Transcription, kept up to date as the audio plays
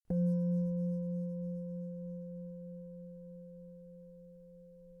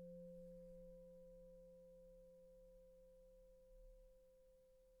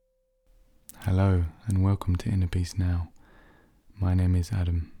Hello and welcome to Inner Peace Now. My name is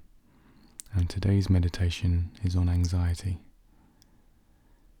Adam and today's meditation is on anxiety.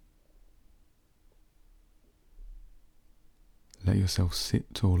 Let yourself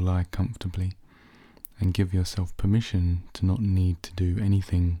sit or lie comfortably and give yourself permission to not need to do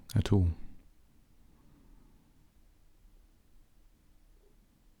anything at all.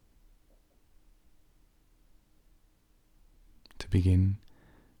 To begin,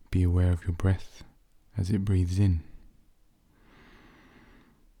 be aware of your breath as it breathes in,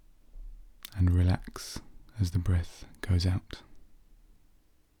 and relax as the breath goes out.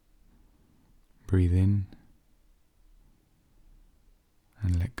 Breathe in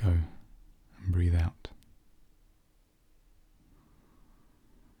and let go and breathe out.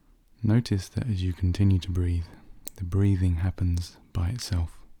 Notice that as you continue to breathe, the breathing happens by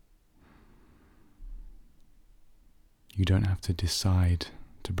itself. You don't have to decide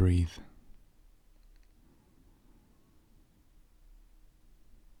to breathe.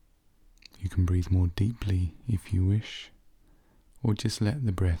 You can breathe more deeply if you wish, or just let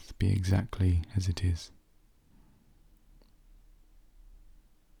the breath be exactly as it is.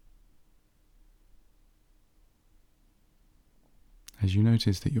 As you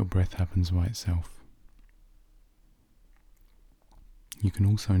notice that your breath happens by itself, you can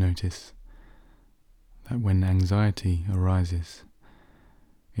also notice that when anxiety arises,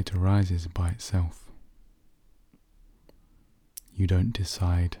 it arises by itself. You don't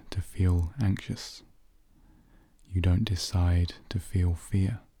decide to feel anxious. You don't decide to feel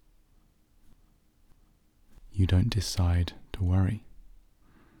fear. You don't decide to worry.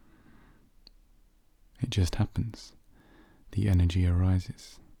 It just happens. The energy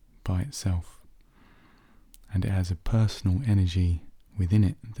arises by itself, and it has a personal energy within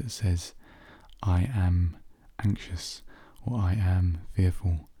it that says, I am anxious, or I am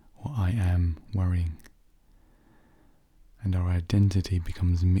fearful, or I am worrying. And our identity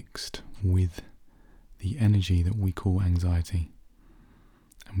becomes mixed with the energy that we call anxiety,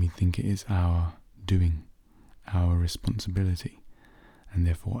 and we think it is our doing, our responsibility, and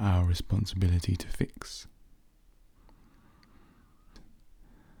therefore our responsibility to fix.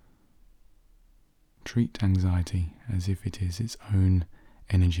 Treat anxiety as if it is its own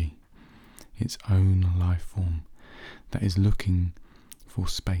energy, its own life form that is looking for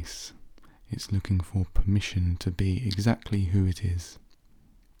space. It's looking for permission to be exactly who it is,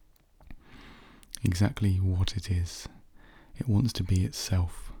 exactly what it is. It wants to be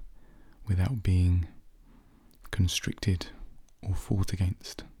itself without being constricted or fought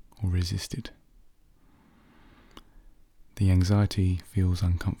against or resisted. The anxiety feels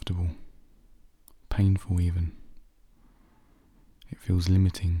uncomfortable, painful even. It feels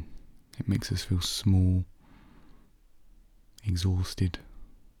limiting. It makes us feel small, exhausted,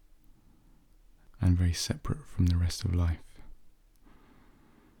 and very separate from the rest of life.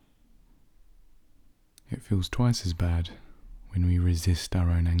 It feels twice as bad when we resist our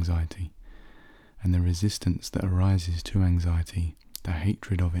own anxiety, and the resistance that arises to anxiety, the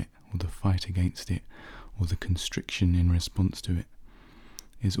hatred of it, or the fight against it, or the constriction in response to it,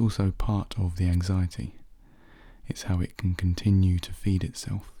 is also part of the anxiety. It's how it can continue to feed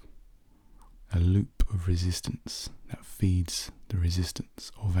itself. A loop of resistance that feeds the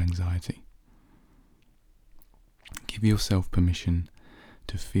resistance of anxiety. Give yourself permission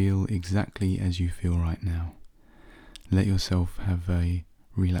to feel exactly as you feel right now. Let yourself have a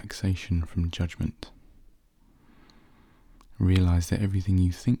relaxation from judgment. Realize that everything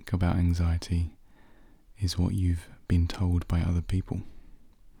you think about anxiety is what you've been told by other people.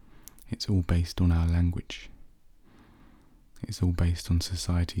 It's all based on our language. It's all based on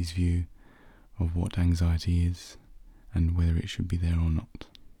society's view of what anxiety is and whether it should be there or not.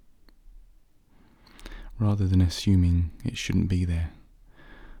 Rather than assuming it shouldn't be there,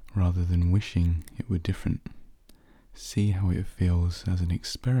 rather than wishing it were different, see how it feels as an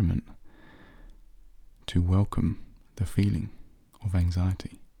experiment to welcome the feeling of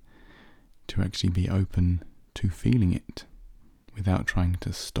anxiety, to actually be open to feeling it without trying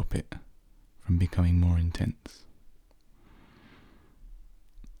to stop it from becoming more intense.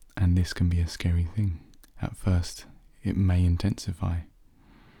 And this can be a scary thing. At first, it may intensify.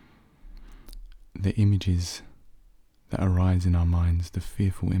 The images that arise in our minds, the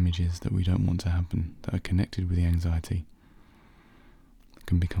fearful images that we don't want to happen, that are connected with the anxiety,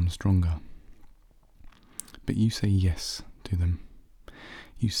 can become stronger. But you say yes to them.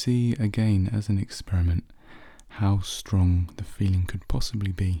 You see again as an experiment how strong the feeling could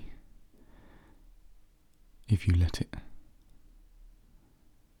possibly be if you let it.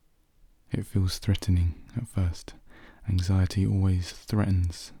 It feels threatening at first. Anxiety always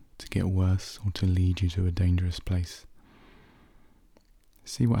threatens to get worse or to lead you to a dangerous place.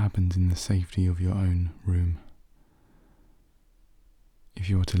 See what happens in the safety of your own room. If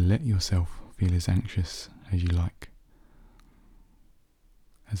you are to let yourself feel as anxious as you like,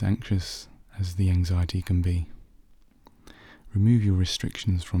 as anxious as the anxiety can be, remove your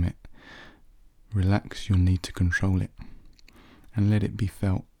restrictions from it, relax your need to control it, and let it be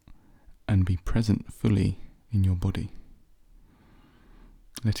felt and be present fully in your body.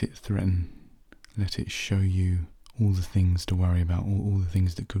 Let it threaten, let it show you all the things to worry about, or all the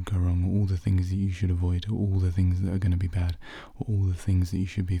things that could go wrong, or all the things that you should avoid, or all the things that are going to be bad, or all the things that you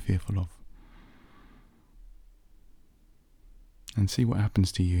should be fearful of. And see what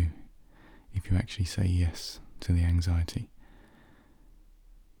happens to you if you actually say yes to the anxiety.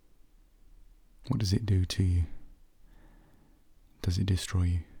 What does it do to you? Does it destroy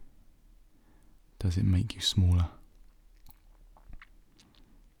you? Does it make you smaller?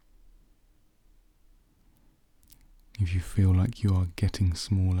 If you feel like you are getting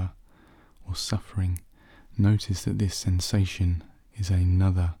smaller or suffering, notice that this sensation is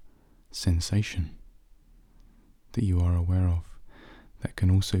another sensation that you are aware of, that can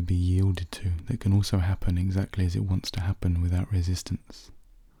also be yielded to, that can also happen exactly as it wants to happen without resistance.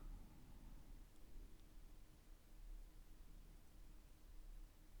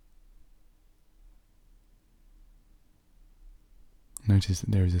 Notice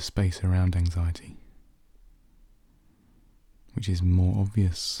that there is a space around anxiety, which is more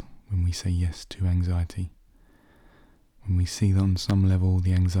obvious when we say yes to anxiety. When we see that on some level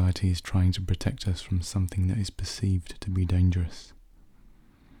the anxiety is trying to protect us from something that is perceived to be dangerous.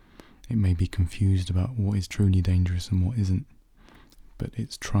 It may be confused about what is truly dangerous and what isn't, but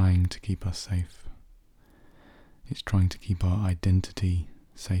it's trying to keep us safe. It's trying to keep our identity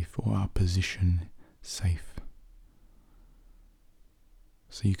safe, or our position safe.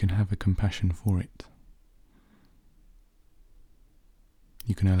 So you can have a compassion for it.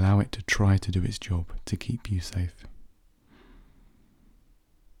 You can allow it to try to do its job to keep you safe.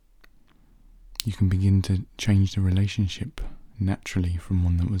 You can begin to change the relationship naturally from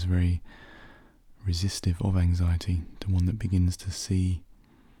one that was very resistive of anxiety to one that begins to see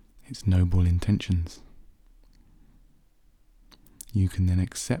its noble intentions. You can then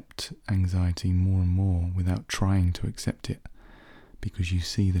accept anxiety more and more without trying to accept it, because you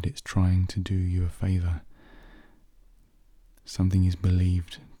see that it's trying to do you a favour. Something is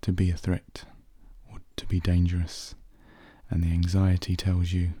believed to be a threat or to be dangerous, and the anxiety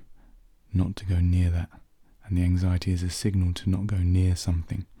tells you not to go near that, and the anxiety is a signal to not go near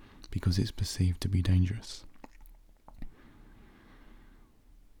something because it's perceived to be dangerous.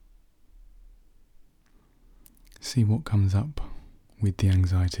 See what comes up with the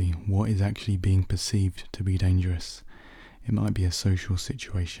anxiety, what is actually being perceived to be dangerous. It might be a social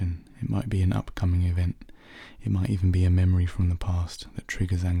situation, it might be an upcoming event, it might even be a memory from the past that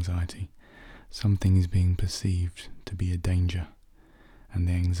triggers anxiety. Something is being perceived to be a danger, and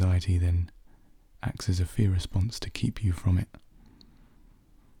the anxiety then acts as a fear response to keep you from it.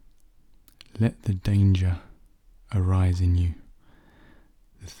 Let the danger arise in you,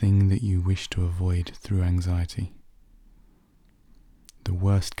 the thing that you wish to avoid through anxiety. The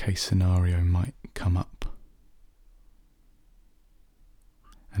worst case scenario might come up.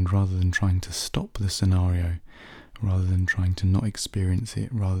 And rather than trying to stop the scenario, rather than trying to not experience it,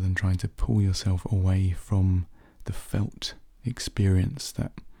 rather than trying to pull yourself away from the felt experience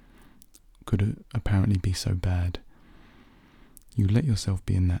that could apparently be so bad, you let yourself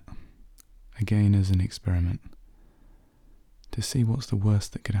be in that, again as an experiment, to see what's the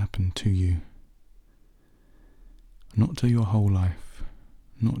worst that could happen to you. Not to your whole life,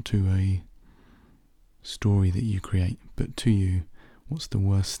 not to a story that you create, but to you. What's the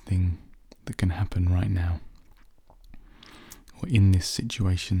worst thing that can happen right now, or in this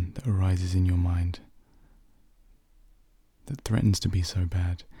situation that arises in your mind that threatens to be so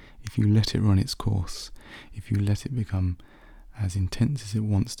bad? If you let it run its course, if you let it become as intense as it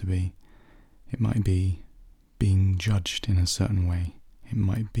wants to be, it might be being judged in a certain way. It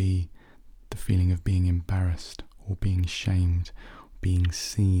might be the feeling of being embarrassed or being shamed, being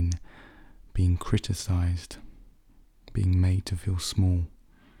seen, being criticized, being made to feel small.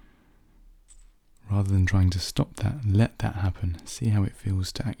 Rather than trying to stop that, let that happen. See how it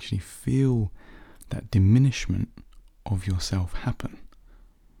feels to actually feel that diminishment of yourself happen.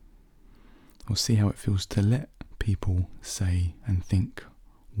 Or see how it feels to let people say and think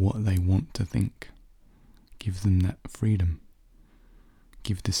what they want to think. Give them that freedom.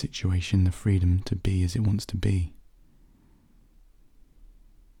 Give the situation the freedom to be as it wants to be.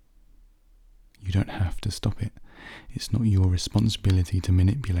 You don't have have to stop it. It's not your responsibility to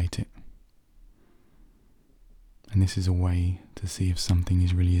manipulate it. And this is a way to see if something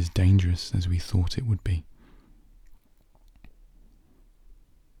is really as dangerous as we thought it would be.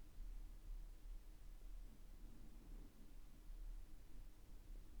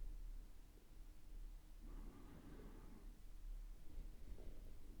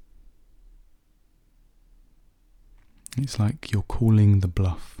 It's like you're calling the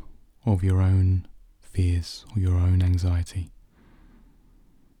bluff of your own fears or your own anxiety.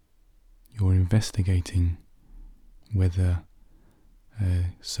 You're investigating whether a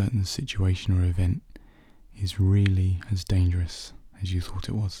certain situation or event is really as dangerous as you thought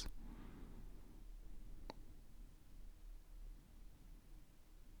it was.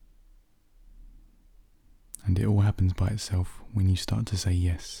 And it all happens by itself when you start to say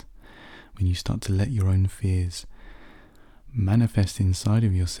yes, when you start to let your own fears manifest inside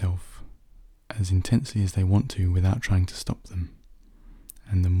of yourself as intensely as they want to without trying to stop them.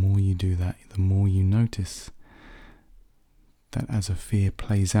 And the more you do that, the more you notice that as a fear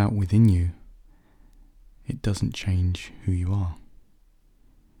plays out within you, it doesn't change who you are.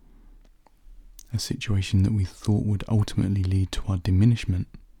 A situation that we thought would ultimately lead to our diminishment,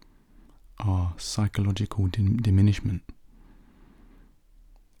 our psychological diminishment,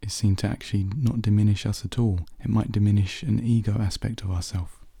 is seen to actually not diminish us at all. It might diminish an ego aspect of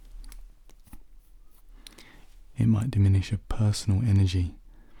ourselves. It might diminish a personal energy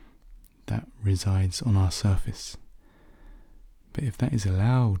that resides on our surface. But if that is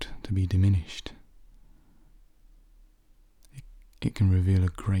allowed to be diminished, it can reveal a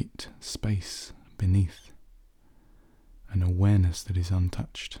great space beneath, an awareness that is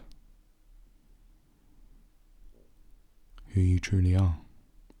untouched, who you truly are.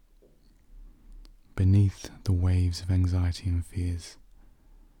 Beneath the waves of anxiety and fears,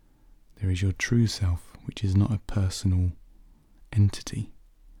 there is your true self, which is not a personal entity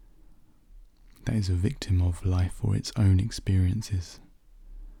that is a victim of life or its own experiences.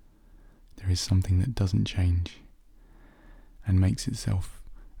 There is something that doesn't change and makes itself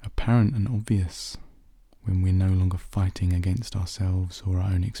apparent and obvious when we're no longer fighting against ourselves or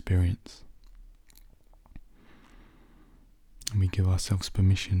our own experience. And we give ourselves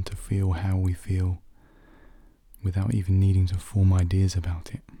permission to feel how we feel without even needing to form ideas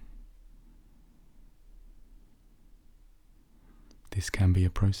about it. This can be a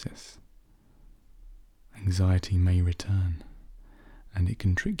process. Anxiety may return, and it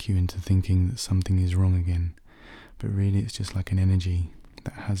can trick you into thinking that something is wrong again, but really it's just like an energy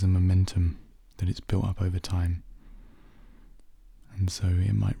that has a momentum that it's built up over time. And so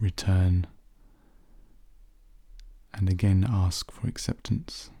it might return and again ask for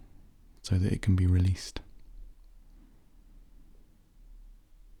acceptance so that it can be released.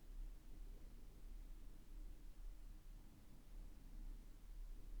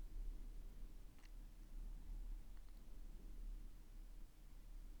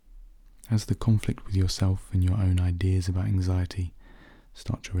 As the conflict with yourself and your own ideas about anxiety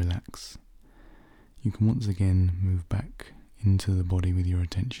start to relax, you can once again move back into the body with your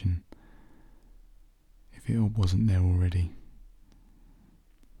attention, if it wasn't there already.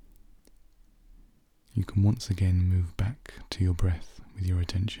 You can once again move back to your breath with your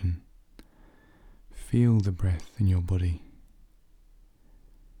attention. Feel the breath in your body.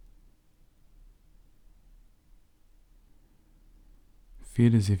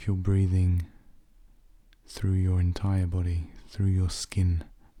 Feel as if you're breathing through your entire body, through your skin,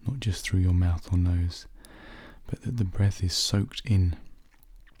 not just through your mouth or nose, but that the breath is soaked in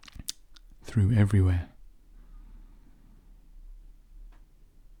through everywhere,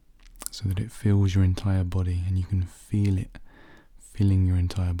 so that it fills your entire body and you can feel it filling your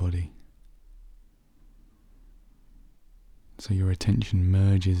entire body. So your attention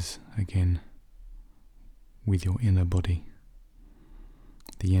merges again with your inner body,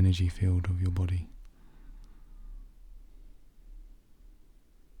 the energy field of your body.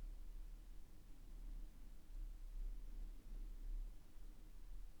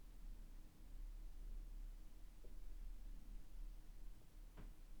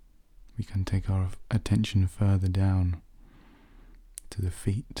 We can take our attention further down to the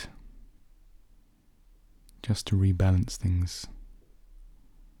feet, just to rebalance things.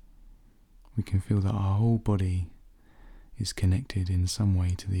 We can feel that our whole body is connected in some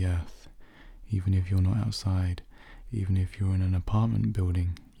way to the earth. Even if you're not outside, even if you're in an apartment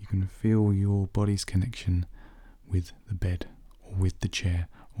building, you can feel your body's connection with the bed, or with the chair,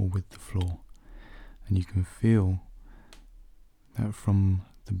 or with the floor. And you can feel that from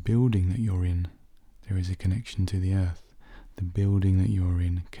the building that you're in, there is a connection to the earth. The building that you're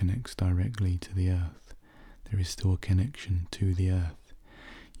in connects directly to the earth. there is still a connection to the earth.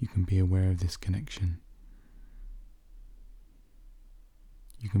 You can be aware of this connection.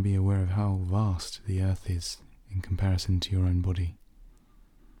 You can be aware of how vast the earth is in comparison to your own body.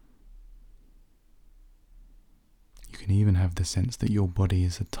 You can even have the sense that your body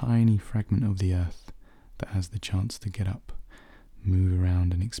is a tiny fragment of the earth that has the chance to get up, move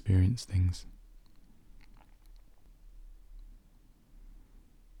around and experience things.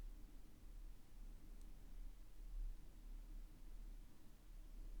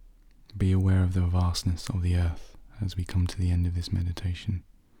 Be aware of the vastness of the earth as we come to the end of this meditation.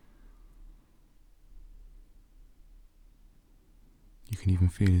 You can even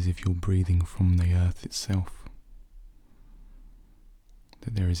feel as if you're breathing from the earth itself,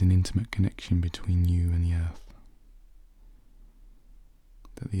 that there is an intimate connection between you and the earth,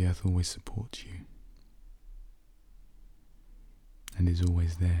 that the earth always supports you and is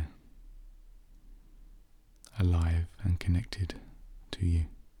always there, alive and connected to you.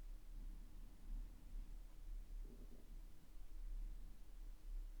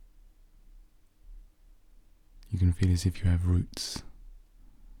 You can feel as if you have roots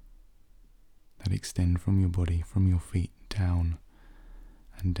that extend from your body, from your feet, down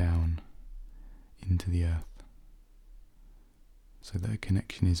and down into the earth, so that a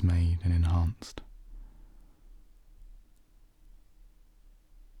connection is made and enhanced.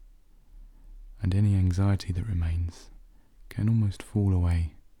 And any anxiety that remains can almost fall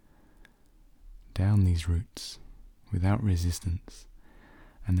away down these roots without resistance,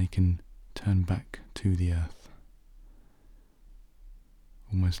 and they can turn back to the earth,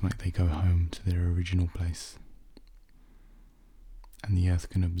 almost like they go home to their original place. And the earth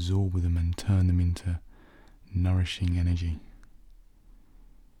can absorb them and turn them into nourishing energy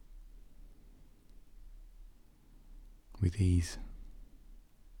with ease.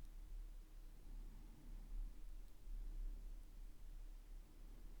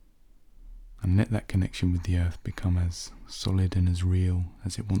 And let that connection with the earth become as solid and as real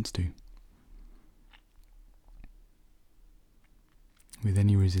as it wants to. With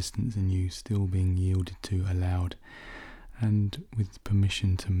any resistance in you still being yielded to, allowed, and with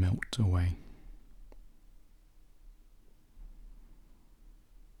permission to melt away.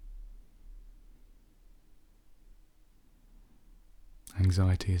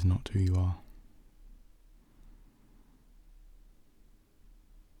 Anxiety is not who you are.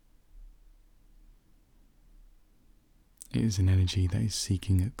 It is an energy that is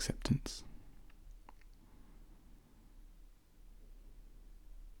seeking acceptance.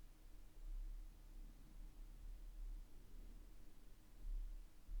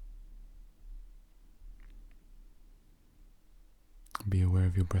 Be aware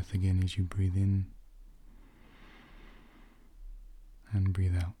of your breath again as you breathe in and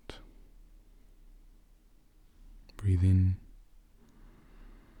breathe out. Breathe in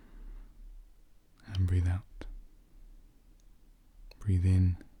and breathe out. Breathe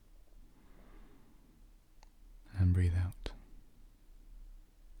in and breathe out.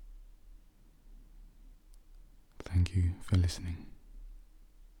 Thank you for listening.